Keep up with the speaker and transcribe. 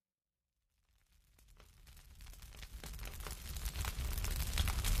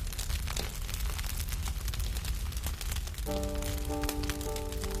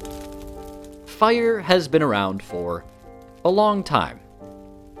Fire has been around for a long time.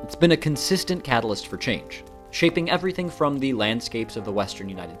 It's been a consistent catalyst for change, shaping everything from the landscapes of the western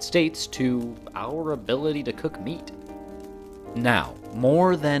United States to our ability to cook meat. Now,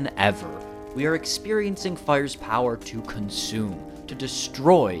 more than ever, we are experiencing fire's power to consume, to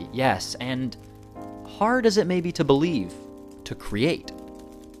destroy, yes, and, hard as it may be to believe, to create.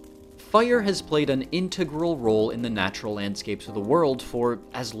 Fire has played an integral role in the natural landscapes of the world for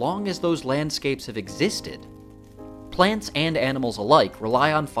as long as those landscapes have existed. Plants and animals alike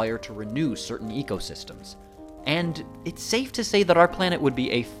rely on fire to renew certain ecosystems, and it's safe to say that our planet would be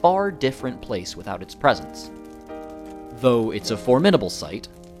a far different place without its presence. Though it's a formidable sight,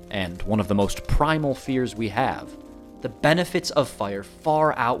 and one of the most primal fears we have, the benefits of fire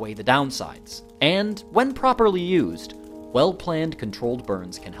far outweigh the downsides, and when properly used, well-planned controlled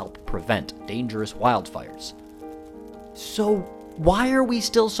burns can help prevent dangerous wildfires. So, why are we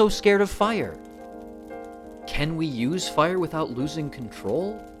still so scared of fire? Can we use fire without losing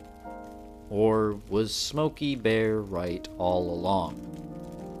control? Or was Smokey Bear right all along?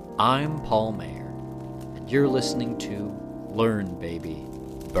 I'm Paul Mayer, and you're listening to Learn, Baby,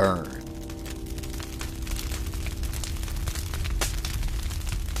 Burn.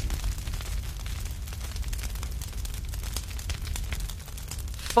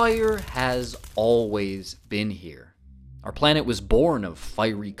 Fire has always been here. Our planet was born of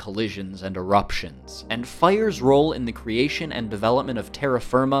fiery collisions and eruptions, and fire's role in the creation and development of terra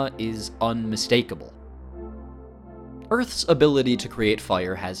firma is unmistakable. Earth's ability to create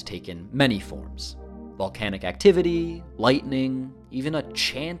fire has taken many forms. Volcanic activity, lightning, even a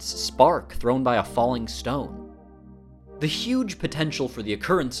chance spark thrown by a falling stone. The huge potential for the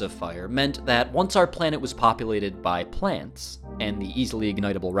occurrence of fire meant that once our planet was populated by plants, and the easily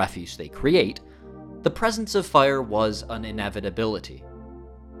ignitable refuse they create, the presence of fire was an inevitability.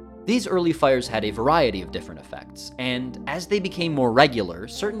 These early fires had a variety of different effects, and as they became more regular,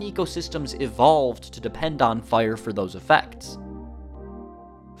 certain ecosystems evolved to depend on fire for those effects.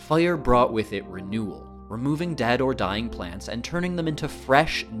 Fire brought with it renewal, removing dead or dying plants and turning them into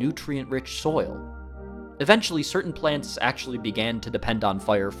fresh, nutrient-rich soil. Eventually, certain plants actually began to depend on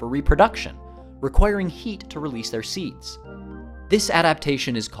fire for reproduction, requiring heat to release their seeds. This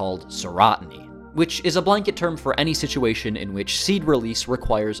adaptation is called serotiny, which is a blanket term for any situation in which seed release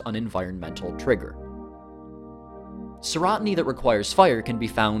requires an environmental trigger. Serotiny that requires fire can be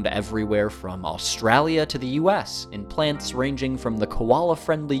found everywhere from Australia to the US, in plants ranging from the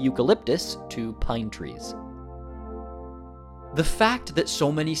koala-friendly eucalyptus to pine trees. The fact that so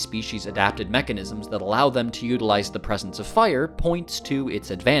many species adapted mechanisms that allow them to utilize the presence of fire points to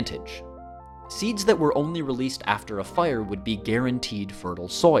its advantage. Seeds that were only released after a fire would be guaranteed fertile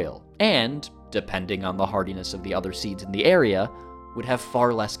soil, and, depending on the hardiness of the other seeds in the area, would have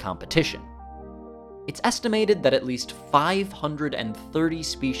far less competition. It's estimated that at least 530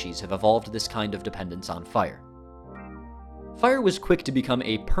 species have evolved this kind of dependence on fire. Fire was quick to become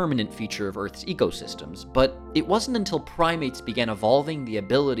a permanent feature of Earth's ecosystems, but it wasn't until primates began evolving the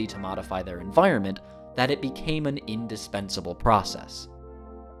ability to modify their environment that it became an indispensable process.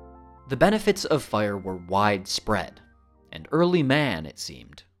 The benefits of fire were widespread, and early man, it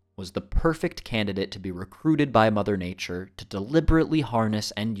seemed, was the perfect candidate to be recruited by Mother Nature to deliberately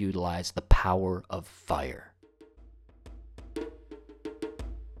harness and utilize the power of fire.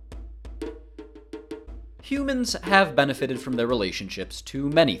 Humans have benefited from their relationships to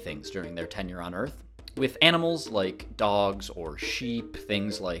many things during their tenure on Earth. With animals like dogs or sheep,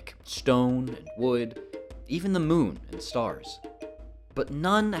 things like stone and wood, even the moon and stars. But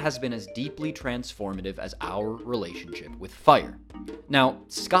none has been as deeply transformative as our relationship with fire. Now,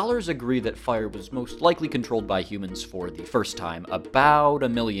 scholars agree that fire was most likely controlled by humans for the first time about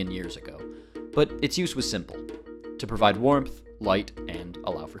 1 million years ago, but its use was simple: to provide warmth, light, and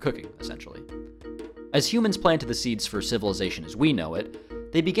allow for cooking, essentially. As humans planted the seeds for civilization as we know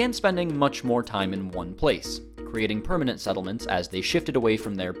it, they began spending much more time in one place, creating permanent settlements as they shifted away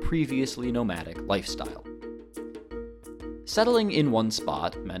from their previously nomadic lifestyle. Settling in one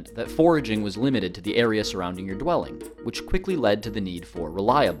spot meant that foraging was limited to the area surrounding your dwelling, which quickly led to the need for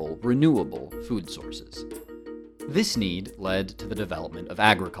reliable, renewable food sources. This need led to the development of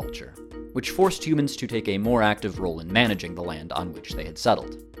agriculture, which forced humans to take a more active role in managing the land on which they had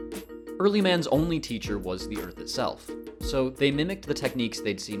settled. Early man's only teacher was the earth itself, so they mimicked the techniques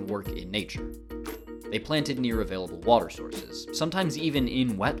they'd seen work in nature. They planted near available water sources, sometimes even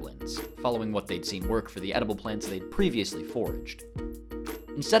in wetlands, following what they'd seen work for the edible plants they'd previously foraged.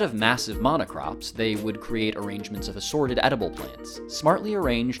 Instead of massive monocrops, they would create arrangements of assorted edible plants, smartly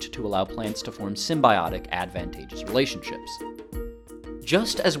arranged to allow plants to form symbiotic, advantageous relationships.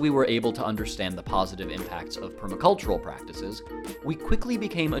 Just as we were able to understand the positive impacts of permacultural practices, we quickly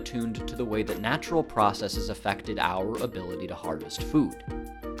became attuned to the way that natural processes affected our ability to harvest food.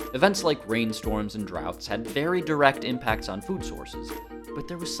 Events like rainstorms and droughts had very direct impacts on food sources, but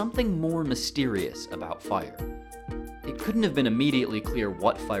there was something more mysterious about fire. It couldn't have been immediately clear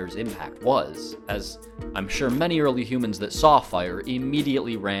what fire's impact was, as I'm sure many early humans that saw fire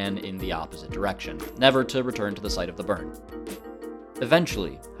immediately ran in the opposite direction, never to return to the site of the burn.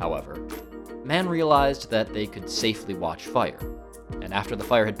 Eventually, however, man realized that they could safely watch fire, and after the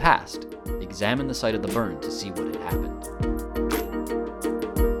fire had passed, examine the site of the burn to see what had happened.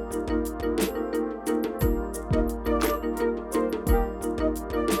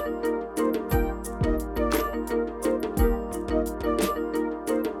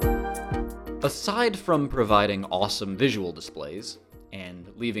 Aside from providing awesome visual displays, and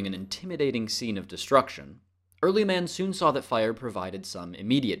leaving an intimidating scene of destruction, early man soon saw that fire provided some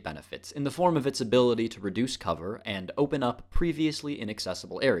immediate benefits in the form of its ability to reduce cover and open up previously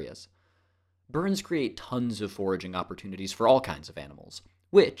inaccessible areas. Burns create tons of foraging opportunities for all kinds of animals,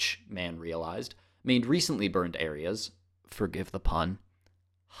 which, man realized, made recently burned areas, forgive the pun,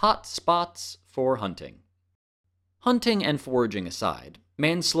 hot spots for hunting. Hunting and foraging aside,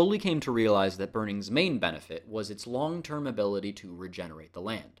 man slowly came to realize that burning's main benefit was its long-term ability to regenerate the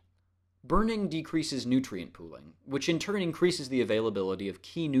land. Burning decreases nutrient pooling, which in turn increases the availability of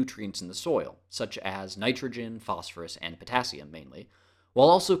key nutrients in the soil, such as nitrogen, phosphorus, and potassium mainly, while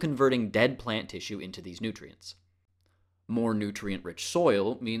also converting dead plant tissue into these nutrients. More nutrient-rich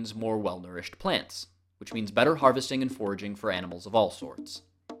soil means more well-nourished plants, which means better harvesting and foraging for animals of all sorts.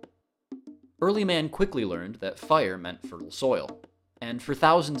 Early man quickly learned that fire meant fertile soil, and for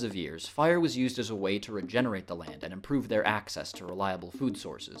thousands of years, fire was used as a way to regenerate the land and improve their access to reliable food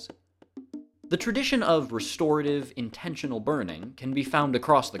sources. The tradition of restorative, intentional burning can be found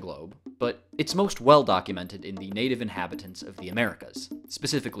across the globe, but it's most well documented in the native inhabitants of the Americas,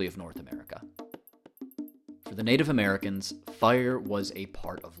 specifically of North America. For the Native Americans, fire was a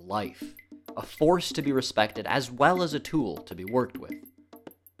part of life, a force to be respected as well as a tool to be worked with.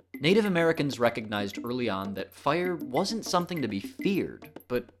 Native Americans recognized early on that fire wasn't something to be feared,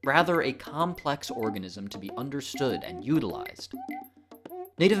 but rather a complex organism to be understood and utilized.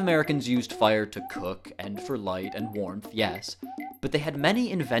 Native Americans used fire to cook and for light and warmth, yes, but they had many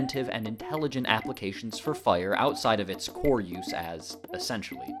inventive and intelligent applications for fire outside of its core use as,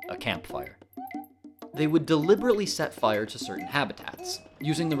 essentially, a campfire. They would deliberately set fire to certain habitats,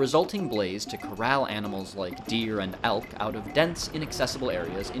 using the resulting blaze to corral animals like deer and elk out of dense, inaccessible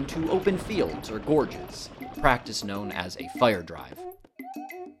areas into open fields or gorges, a practice known as a fire drive.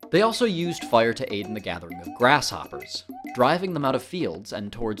 They also used fire to aid in the gathering of grasshoppers, driving them out of fields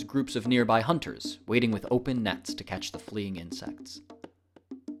and towards groups of nearby hunters, waiting with open nets to catch the fleeing insects.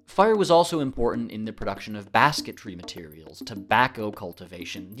 Fire was also important in the production of basketry materials, tobacco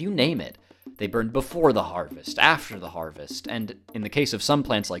cultivation, you name it. They burned before the harvest, after the harvest, and, in the case of some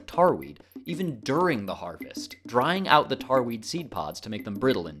plants like tarweed, even during the harvest, drying out the tarweed seed pods to make them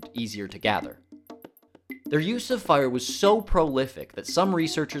brittle and easier to gather. Their use of fire was so prolific that some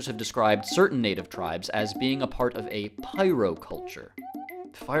researchers have described certain native tribes as being a part of a pyroculture.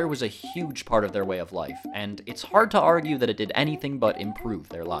 Fire was a huge part of their way of life, and it's hard to argue that it did anything but improve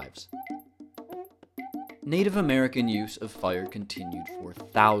their lives. Native American use of fire continued for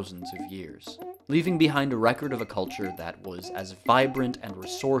thousands of years, leaving behind a record of a culture that was as vibrant and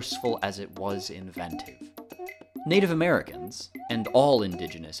resourceful as it was inventive. Native Americans, and all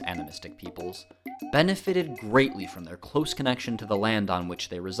indigenous animistic peoples, benefited greatly from their close connection to the land on which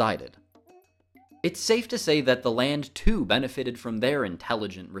they resided. It's safe to say that the land too benefited from their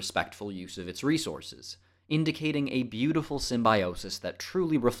intelligent, respectful use of its resources, indicating a beautiful symbiosis that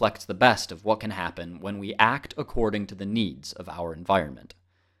truly reflects the best of what can happen when we act according to the needs of our environment.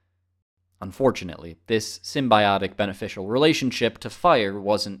 Unfortunately, this symbiotic beneficial relationship to fire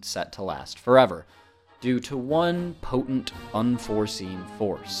wasn't set to last forever, due to one potent, unforeseen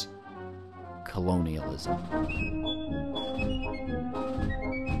force: colonialism.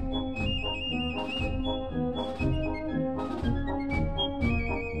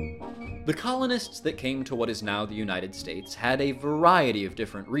 The colonists that came to what is now the United States had a variety of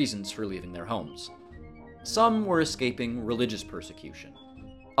different reasons for leaving their homes. Some were escaping religious persecution.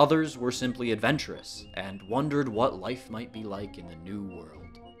 Others were simply adventurous and wondered what life might be like in the New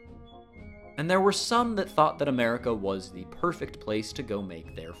World. And there were some that thought that America was the perfect place to go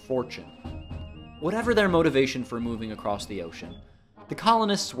make their fortune. Whatever their motivation for moving across the ocean, the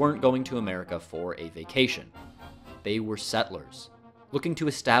colonists weren't going to America for a vacation. They were settlers, looking to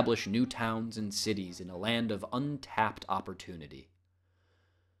establish new towns and cities in a land of untapped opportunity.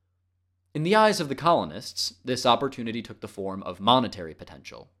 In the eyes of the colonists, this opportunity took the form of monetary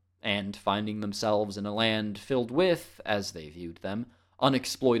potential, and finding themselves in a land filled with, as they viewed them,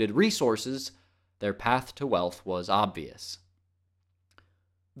 unexploited resources, their path to wealth was obvious.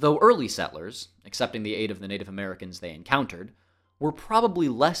 Though early settlers, accepting the aid of the Native Americans they encountered, were probably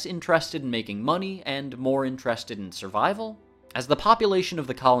less interested in making money and more interested in survival, as the population of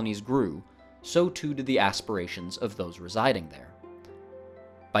the colonies grew, so too did the aspirations of those residing there.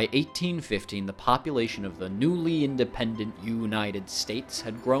 By 1815, the population of the newly independent United States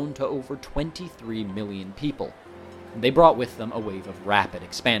had grown to over 23 million people, and they brought with them a wave of rapid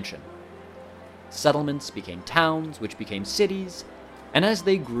expansion. Settlements became towns, which became cities, and as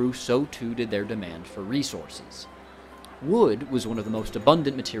they grew, so too did their demand for resources. Wood was one of the most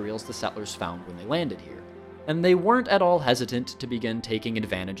abundant materials the settlers found when they landed here, and they weren't at all hesitant to begin taking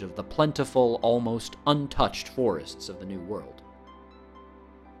advantage of the plentiful, almost untouched forests of the New World.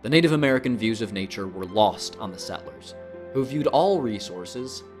 The Native American views of nature were lost on the settlers, who viewed all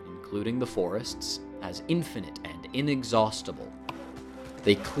resources, including the forests, as infinite and inexhaustible.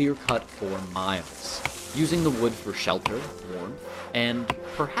 They clear-cut for miles, using the wood for shelter, warmth, and,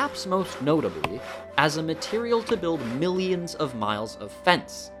 perhaps most notably, as a material to build millions of miles of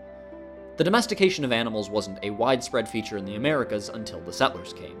fence. The domestication of animals wasn't a widespread feature in the Americas until the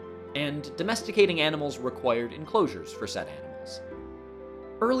settlers came, and domesticating animals required enclosures for said animals.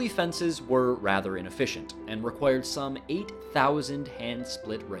 Early fences were rather inefficient, and required some 8,000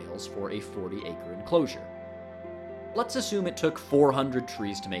 hand-split rails for a 40-acre enclosure. Let's assume it took 400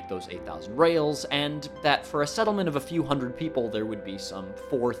 trees to make those 8,000 rails, and that for a settlement of a few hundred people there would be some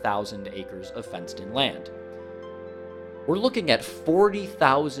 4,000 acres of fenced-in land. We're looking at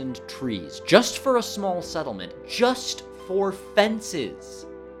 40,000 trees, just for a small settlement, just for fences!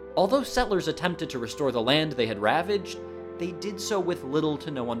 Although settlers attempted to restore the land they had ravaged, they did so with little to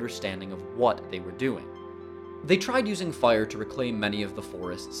no understanding of what they were doing. They tried using fire to reclaim many of the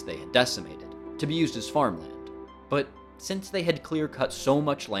forests they had decimated, to be used as farmland. But since they had clear-cut so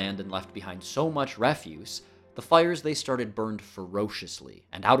much land and left behind so much refuse, the fires they started burned ferociously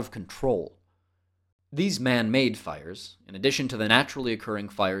and out of control. These man-made fires, in addition to the naturally occurring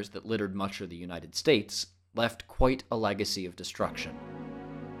fires that littered much of the United States, left quite a legacy of destruction.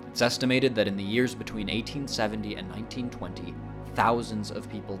 It's estimated that in the years between 1870 and 1920, thousands of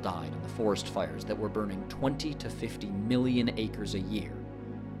people died in the forest fires that were burning 20 to 50 million acres a year,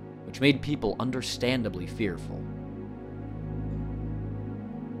 which made people understandably fearful.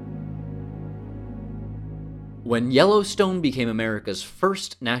 When Yellowstone became America's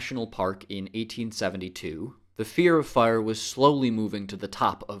first national park in 1872, the fear of fire was slowly moving to the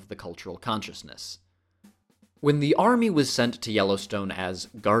top of the cultural consciousness. When the Army was sent to Yellowstone as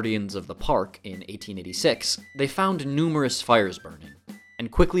Guardians of the Park in 1886, they found numerous fires burning, and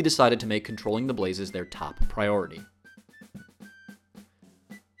quickly decided to make controlling the blazes their top priority.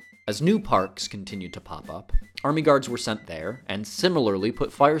 As new parks continued to pop up, Army Guards were sent there, and similarly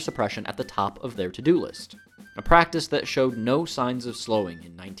put fire suppression at the top of their to-do list, a practice that showed no signs of slowing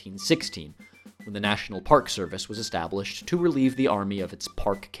in 1916, when the National Park Service was established to relieve the Army of its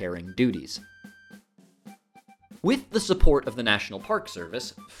park-carrying duties. With the support of the National Park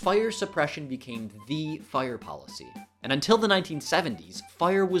Service, fire suppression became the fire policy, and until the 1970s,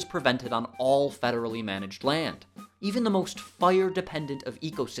 fire was prevented on all federally managed land. Even the most fire-dependent of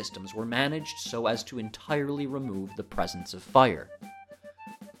ecosystems were managed so as to entirely remove the presence of fire.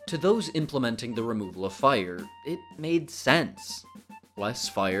 To those implementing the removal of fire, it made sense. Less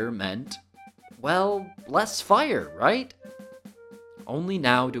fire meant, well, less fire, right? Only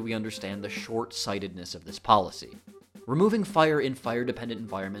now do we understand the short-sightedness of this policy. Removing fire in fire-dependent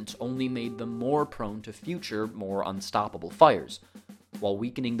environments only made them more prone to future, more unstoppable fires, while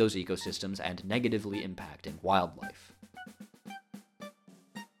weakening those ecosystems and negatively impacting wildlife.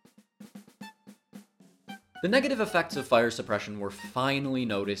 The negative effects of fire suppression were finally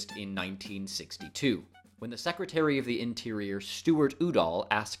noticed in 1962, when the Secretary of the Interior, Stuart Udall,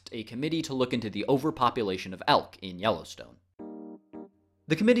 asked a committee to look into the overpopulation of elk in Yellowstone.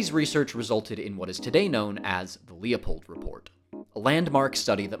 The committee's research resulted in what is today known as the Leopold Report, a landmark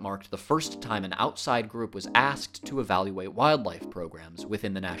study that marked the first time an outside group was asked to evaluate wildlife programs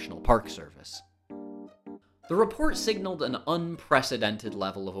within the National Park Service. The report signaled an unprecedented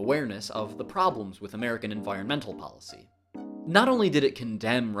level of awareness of the problems with American environmental policy. Not only did it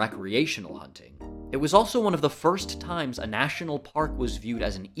condemn recreational hunting, it was also one of the first times a national park was viewed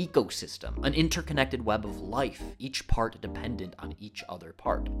as an ecosystem, an interconnected web of life, each part dependent on each other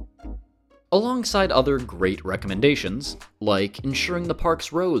part. Alongside other great recommendations, like ensuring the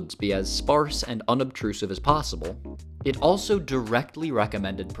park's roads be as sparse and unobtrusive as possible, it also directly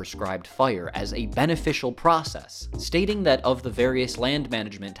recommended prescribed fire as a beneficial process, stating that of the various land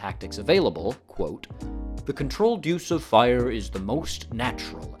management tactics available, quote, "The controlled use of fire is the most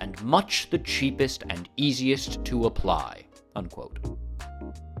natural and much the cheapest and easiest to apply," unquote.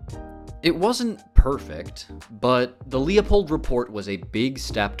 It wasn't perfect, but the Leopold Report was a big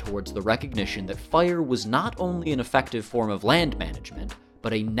step towards the recognition that fire was not only an effective form of land management,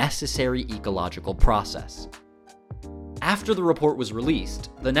 but a necessary ecological process. After the report was released,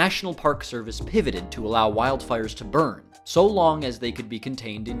 the National Park Service pivoted to allow wildfires to burn, so long as they could be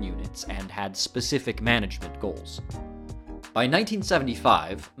contained in units and had specific management goals. By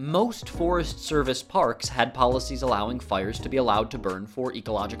 1975, most Forest Service parks had policies allowing fires to be allowed to burn for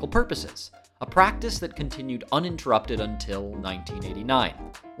ecological purposes, a practice that continued uninterrupted until 1989,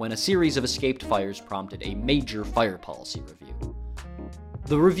 when a series of escaped fires prompted a major fire policy review.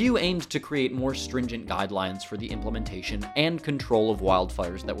 The review aimed to create more stringent guidelines for the implementation and control of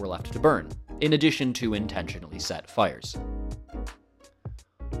wildfires that were left to burn, in addition to intentionally set fires.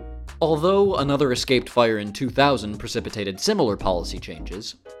 Although another escaped fire in 2000 precipitated similar policy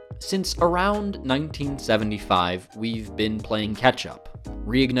changes, since around 1975, we've been playing catch-up,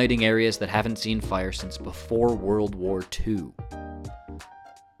 reigniting areas that haven't seen fire since before World War II.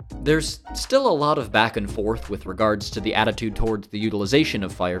 There's still a lot of back and forth with regards to the attitude towards the utilization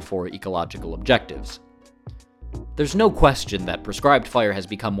of fire for ecological objectives. There's no question that prescribed fire has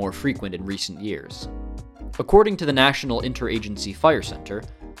become more frequent in recent years. According to the National Interagency Fire Center,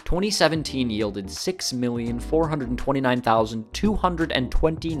 2017 yielded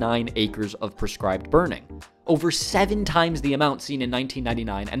 6,429,229 acres of prescribed burning, over 7 times the amount seen in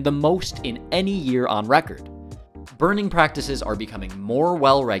 1999 and the most in any year on record. Burning practices are becoming more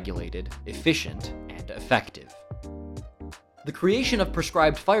well-regulated, efficient, and effective. The creation of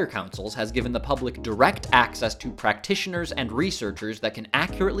prescribed fire councils has given the public direct access to practitioners and researchers that can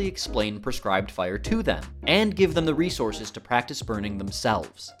accurately explain prescribed fire to them, and give them the resources to practice burning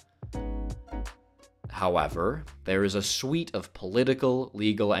themselves. However, there is a suite of political,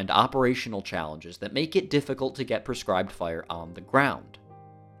 legal, and operational challenges that make it difficult to get prescribed fire on the ground.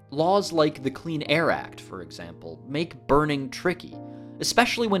 Laws like the Clean Air Act, for example, make burning tricky,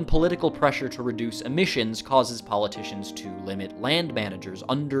 especially when political pressure to reduce emissions causes politicians to limit land managers'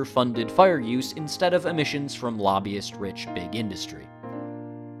 underfunded fire use instead of emissions from lobbyist-rich big industry.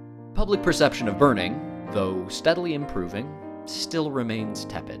 Public perception of burning, though steadily improving, still remains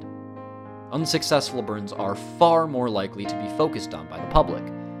tepid. Unsuccessful burns are far more likely to be focused on by the public,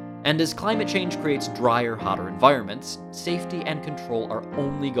 and as climate change creates drier, hotter environments, safety and control are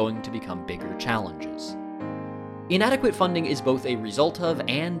only going to become bigger challenges. Inadequate funding is both a result of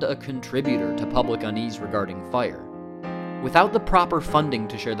and a contributor to public unease regarding fire. Without the proper funding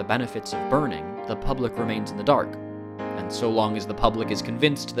to share the benefits of burning, the public remains in the dark. And so long as the public is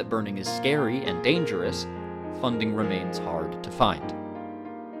convinced that burning is scary and dangerous, funding remains hard to find.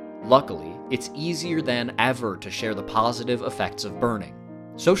 Luckily, it's easier than ever to share the positive effects of burning.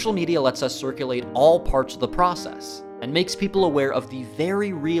 Social media lets us circulate all parts of the process, and makes people aware of the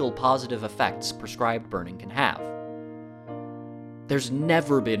very real positive effects prescribed burning can have. There's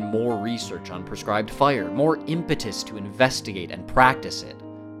never been more research on prescribed fire, more impetus to investigate and practice it.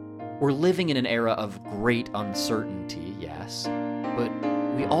 We're living in an era of great uncertainty, yes, but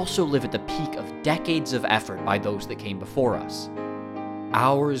we also live at the peak of decades of effort by those that came before us.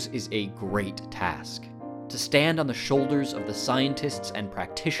 Ours is a great task, to stand on the shoulders of the scientists and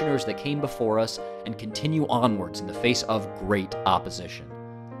practitioners that came before us and continue onwards in the face of great opposition.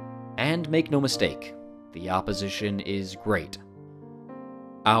 And make no mistake, the opposition is great.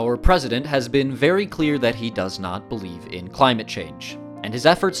 Our president has been very clear that he does not believe in climate change, and his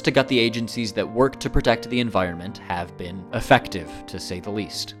efforts to gut the agencies that work to protect the environment have been effective, to say the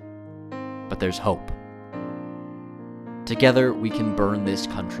least. But there's hope. Together, we can burn this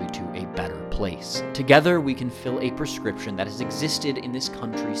country to a better place. Together, we can fill a prescription that has existed in this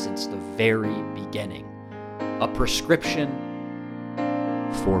country since the very beginning. A prescription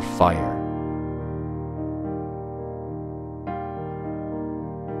for fire.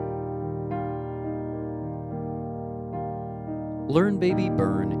 Learn Baby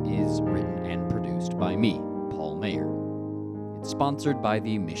Burn is written and produced by me, Paul Mayer. It's sponsored by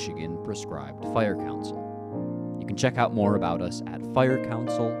the Michigan Prescribed Fire Council. You can check out more about us at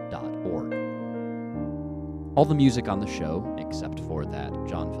firecouncil.org. All the music on the show, except for that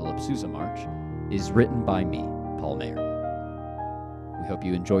John Philip Sousa march, is written by me, Paul Mayer. We hope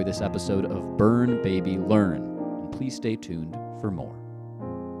you enjoy this episode of Burn Baby Learn, and please stay tuned for more.